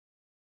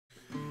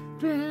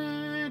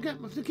Got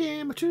my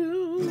camera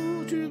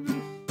too.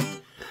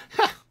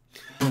 Ha!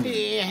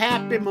 Yeah,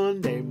 happy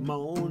Monday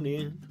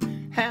morning.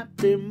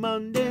 Happy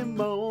Monday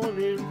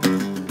morning.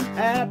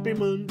 Happy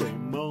Monday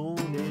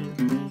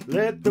morning.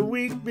 Let the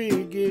week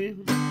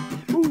begin.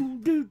 Ooh,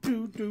 do,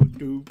 do, do,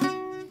 do.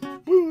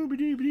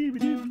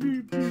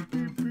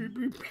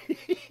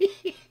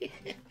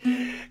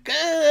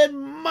 Good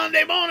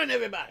Monday morning,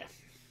 everybody.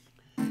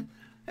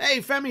 Hey,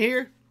 Femi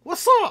here.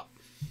 What's up?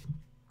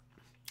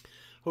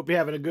 Hope you're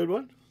having a good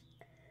one.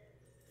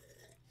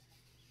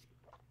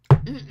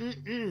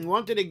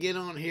 Wanted to get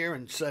on here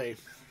and say,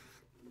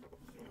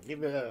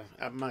 give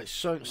my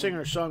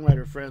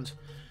singer-songwriter friends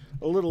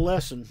a little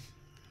lesson.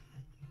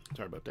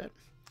 Sorry about that.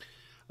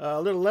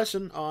 A little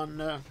lesson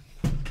on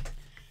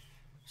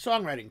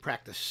songwriting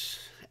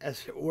practice,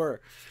 as it were.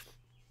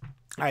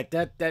 All right,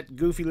 that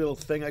goofy little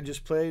thing I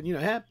just played, you know,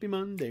 happy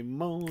Monday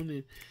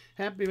morning,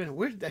 happy Monday.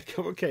 Where did that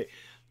go? Okay,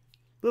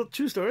 little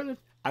true story.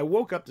 I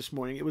woke up this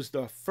morning. It was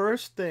the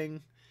first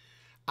thing.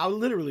 I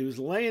literally was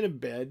laying in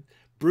bed.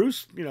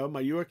 Bruce, you know,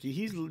 my Yorkie,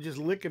 he's just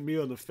licking me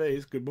on the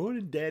face. Good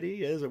morning,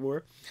 Daddy, as it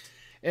were.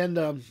 And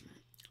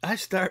I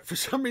start, for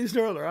some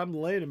reason or other, I'm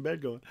laying in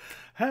bed going,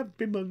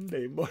 happy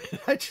Monday morning.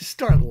 I just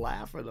start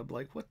laughing. I'm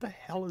like, what the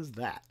hell is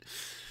that?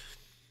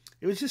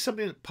 It was just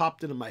something that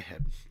popped into my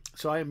head.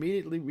 So I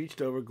immediately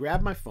reached over,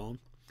 grabbed my phone,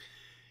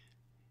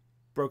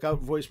 broke out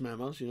voice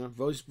memos, you know,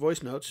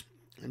 voice notes,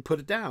 and put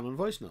it down on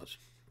voice notes.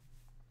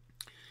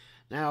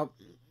 Now,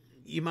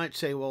 you might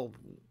say, well,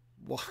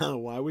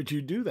 why would you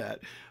do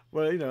that?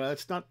 Well, you know,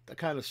 that's not the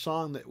kind of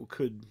song that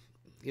could,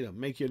 you know,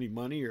 make you any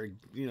money, or,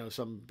 you know,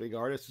 some big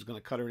artist is going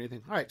to cut or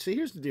anything. All right, so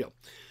here's the deal.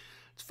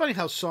 It's funny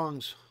how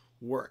songs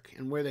work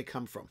and where they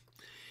come from.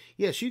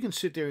 Yes, you can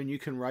sit there and you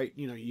can write,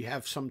 you know, you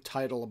have some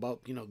title about,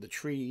 you know, the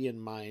tree in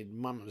my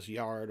mama's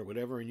yard or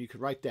whatever, and you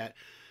could write that.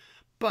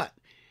 But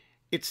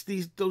it's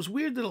those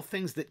weird little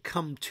things that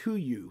come to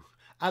you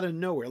out of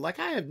nowhere. Like,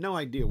 I have no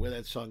idea where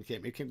that song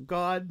came. It came,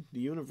 God, the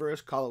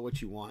universe, call it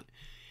what you want.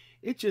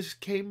 It just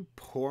came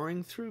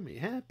pouring through me.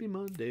 Happy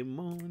Monday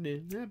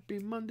morning, happy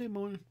Monday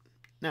morning.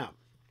 Now,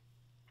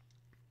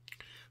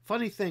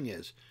 funny thing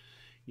is,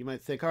 you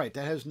might think, all right,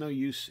 that has no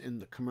use in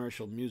the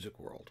commercial music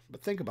world.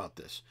 But think about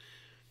this.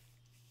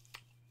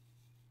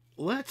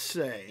 Let's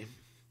say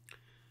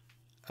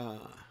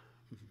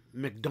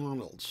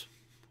McDonald's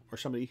or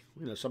somebody,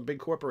 you know, some big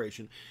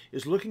corporation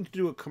is looking to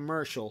do a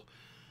commercial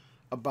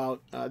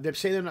about, they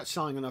say they're not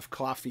selling enough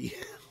coffee,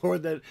 or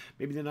that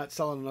maybe they're not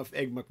selling enough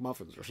Egg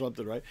McMuffins or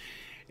something, right?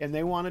 And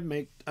they want to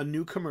make a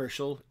new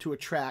commercial to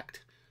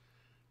attract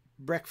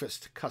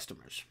breakfast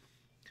customers.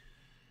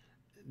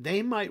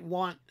 They might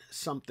want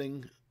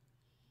something,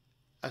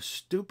 a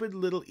stupid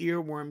little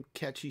earworm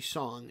catchy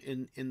song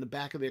in the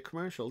back of their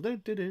commercial.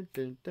 Right?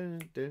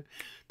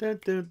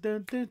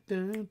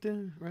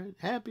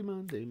 Happy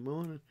Monday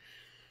morning.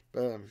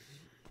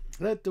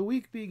 Let the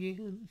week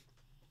begin.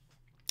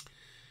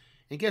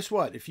 And guess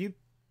what? If you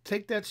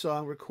take that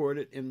song, record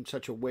it in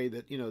such a way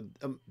that, you know,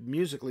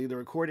 musically the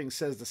recording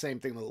says the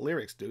same thing the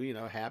lyrics do, you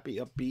know, happy,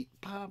 upbeat,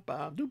 pa,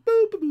 pa, do,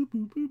 boo, boo, boo,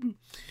 boo, boo, boo.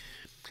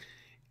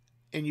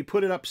 And you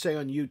put it up, say,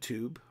 on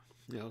YouTube,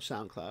 you know,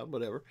 SoundCloud,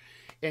 whatever,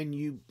 and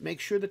you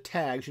make sure the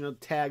tags, you know,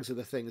 tags are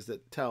the things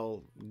that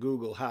tell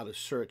Google how to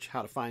search,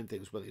 how to find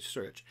things when they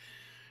search.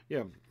 You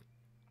know,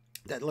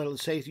 that little,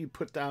 say you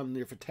put down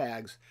there for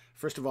tags,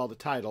 first of all, the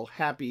title,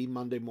 Happy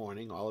Monday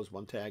Morning, all as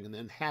one tag, and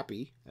then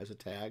Happy as a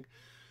tag,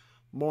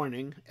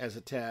 Morning as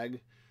a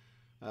tag,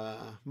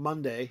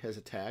 Monday as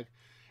a tag,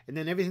 and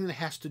then everything that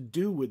has to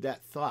do with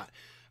that thought.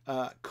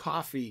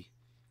 Coffee,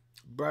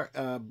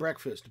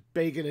 breakfast,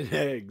 bacon and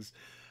eggs,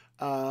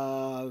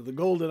 the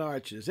Golden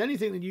Arches,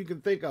 anything that you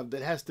can think of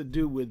that has to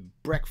do with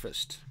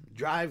breakfast,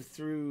 drive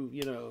through,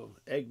 you know,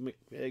 egg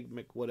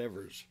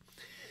whatevers.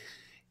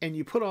 And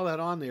you put all that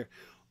on there.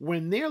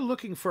 When they're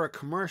looking for a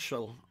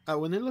commercial,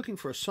 when they're looking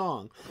for a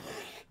song,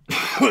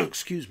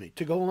 excuse me,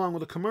 to go along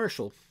with a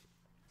commercial,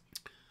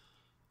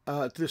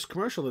 this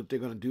commercial that they're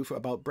going to do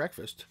about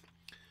breakfast,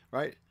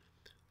 right?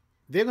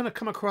 They're going to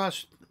come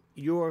across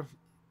your,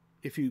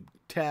 if you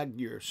tag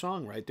your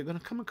song right, they're going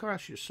to come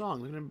across your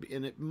song. They're going to be,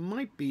 and it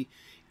might be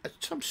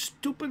some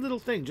stupid little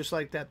thing, just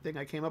like that thing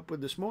I came up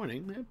with this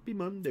morning. Happy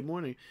Monday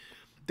morning.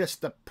 That's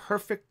the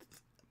perfect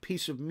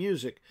piece of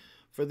music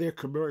for their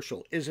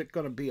commercial. Is it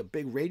going to be a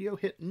big radio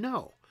hit?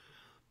 No.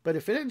 But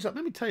if it ends up,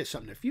 let me tell you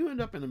something. If you end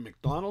up in a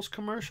McDonald's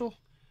commercial,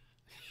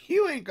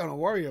 you ain't going to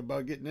worry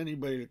about getting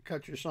anybody to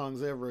cut your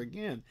songs ever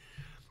again,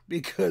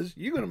 because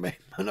you're going to make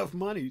enough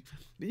money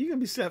that you're going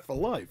to be set for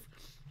life.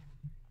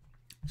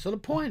 So the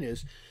point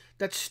is,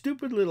 that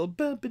stupid little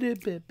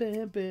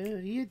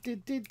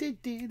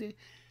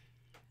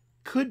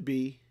could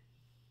be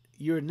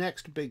your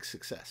next big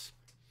success.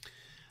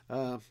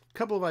 A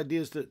couple of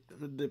ideas that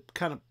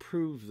kind of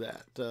prove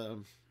that.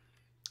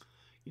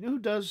 You know who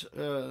does,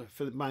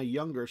 for my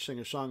younger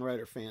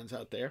singer-songwriter fans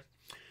out there,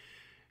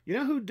 you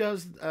know who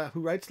does,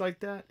 who writes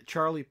like that?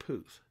 Charlie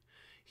Puth.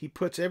 He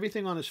puts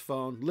everything on his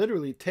phone,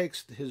 literally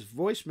takes his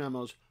voice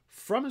memos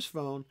from his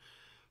phone,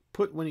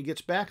 when he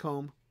gets back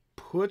home,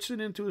 puts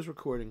it into his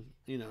recording,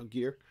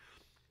 gear,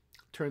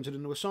 turns it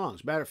into a song.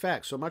 As a matter of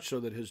fact, so much so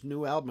that his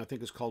new album, I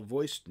think, is called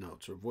Voice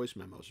Notes or Voice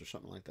Memos or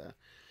something like that.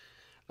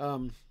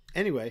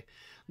 Anyway,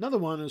 another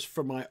one is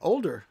for my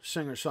older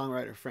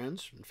singer-songwriter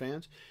friends and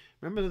fans.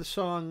 Remember the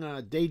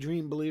song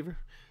Daydream Believer?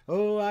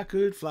 Oh, I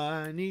could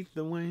fly 'neath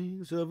the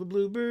wings of a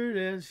bluebird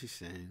as he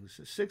sings.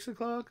 A 6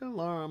 o'clock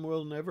alarm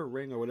will never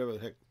ring, or whatever the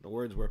heck the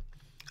words were.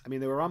 I mean,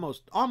 they were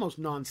almost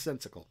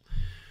nonsensical.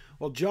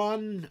 Well,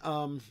 John,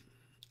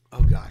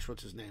 oh gosh,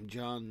 what's his name?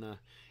 John,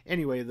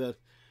 anyway,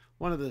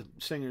 one of the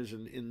singers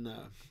in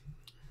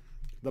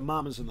the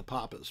Mamas and the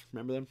Papas,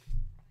 remember them?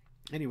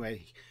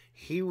 Anyway,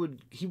 he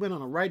went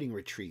on a writing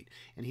retreat,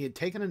 and he had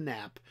taken a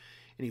nap,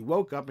 and he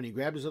woke up and he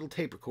grabbed his little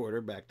tape recorder.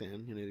 Back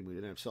then, we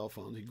didn't have cell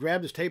phones. He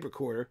grabbed his tape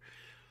recorder,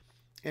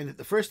 and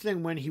the first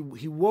thing when he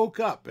woke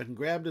up and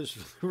grabbed his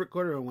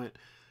recorder and went,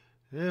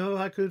 "Oh,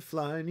 I could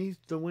fly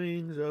 'neath the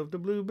wings of the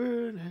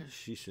bluebird as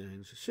she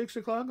sings. 6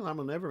 o'clock alarm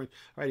will never ring."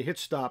 All right, he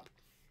hits stop.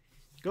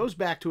 Goes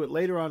back to it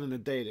later on in the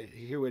day to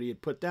hear what he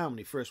had put down when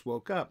he first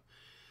woke up.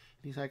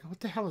 And he's like, "What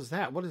the hell is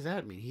that? What does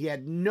that mean?" He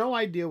had no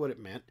idea what it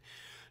meant.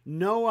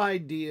 No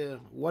idea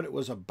what it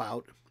was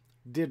about.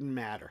 Didn't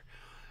matter.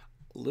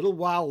 A little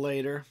while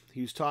later,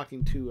 he was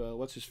talking to,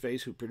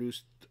 what's-his-face, who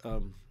produced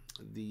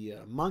the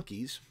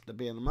Monkees, the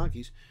band The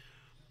Monkees.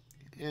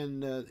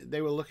 And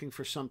they were looking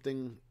for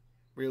something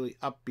really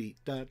upbeat.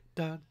 Da,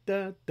 da,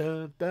 da,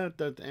 da, da,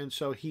 da. And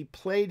so he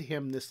played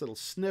him this little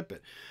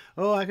snippet.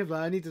 "Oh, I can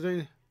fly. I need to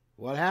do..."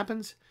 What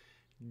happens?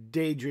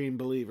 Daydream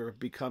Believer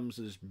becomes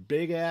this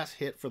big-ass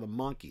hit for the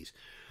Monkees.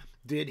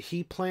 Did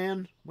he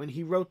plan, when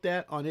he wrote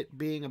that, on it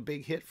being a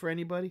big hit for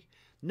anybody?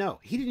 No,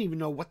 he didn't even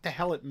know what the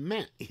hell it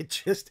meant.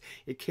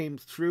 It came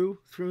through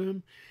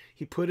him.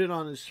 He put it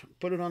on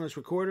his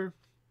recorder.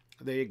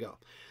 There you go.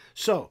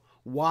 So,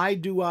 why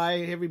do I,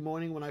 every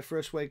morning when I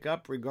first wake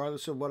up,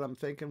 regardless of what I'm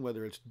thinking,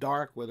 whether it's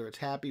dark, whether it's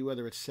happy,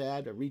 whether it's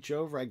sad, I reach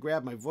over, I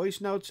grab my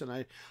voice notes, and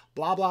I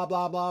blah, blah,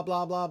 blah, blah,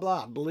 blah, blah,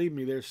 blah. Believe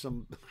me, there's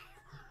some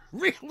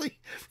really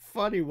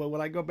funny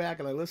when I go back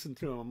and I listen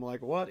to them. I'm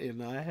like, what in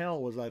the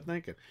hell was I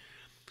thinking?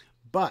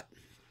 But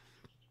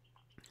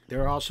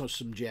there are also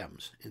some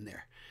gems in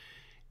there.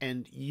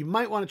 And you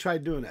might want to try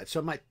doing that.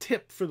 So my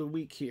tip for the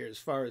week here, as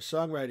far as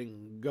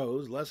songwriting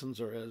goes,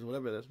 lessons or as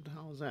whatever it is, what the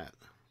hell is that?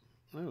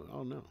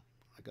 Oh no.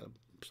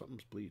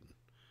 Something's bleeding.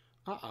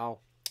 Uh-oh.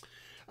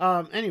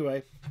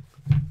 Anyway,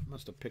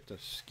 must have picked a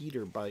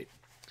skeeter bite.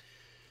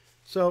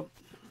 So,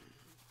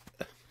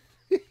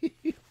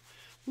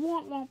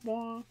 wah, wah,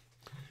 wah.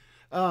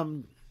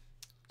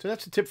 So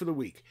that's the tip for the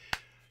week.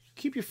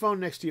 Keep your phone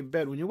next to your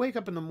bed. When you wake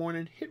up in the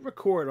morning, hit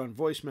record on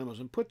voice memos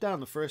and put down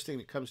the first thing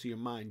that comes to your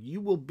mind.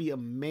 You will be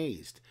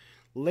amazed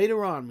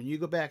later on when you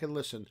go back and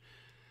listen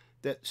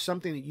that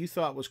something that you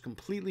thought was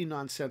completely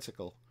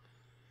nonsensical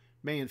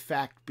may in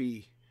fact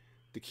be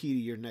the key to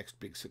your next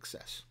big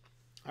success.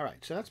 All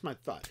right, so that's my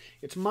thought.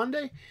 It's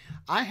Monday.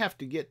 I have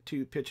to get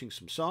to pitching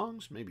some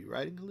songs, maybe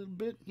writing a little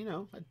bit.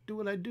 I do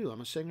what I do.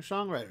 I'm a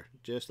singer-songwriter,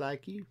 just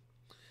like you.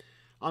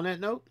 On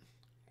that note,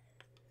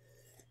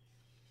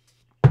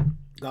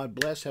 God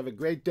bless. Have a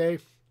great day.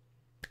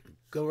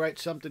 Go write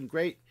something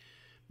great.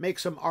 Make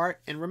some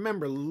art. And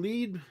remember,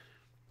 do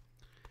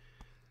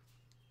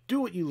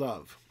what you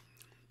love.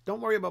 Don't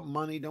worry about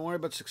money. Don't worry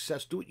about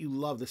success. Do what you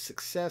love. The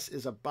success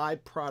is a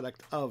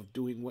byproduct of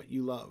doing what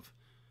you love.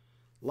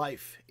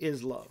 Life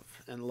is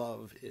love, and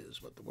love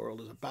is what the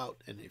world is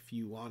about. And if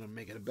you want to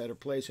make it a better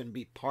place and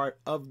be part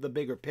of the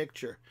bigger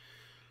picture,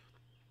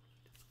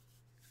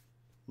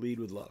 lead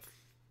with love.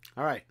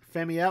 All right,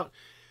 Femi out.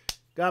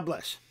 God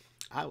bless.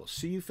 I will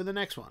see you for the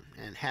next one,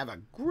 and have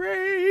a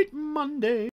great Monday.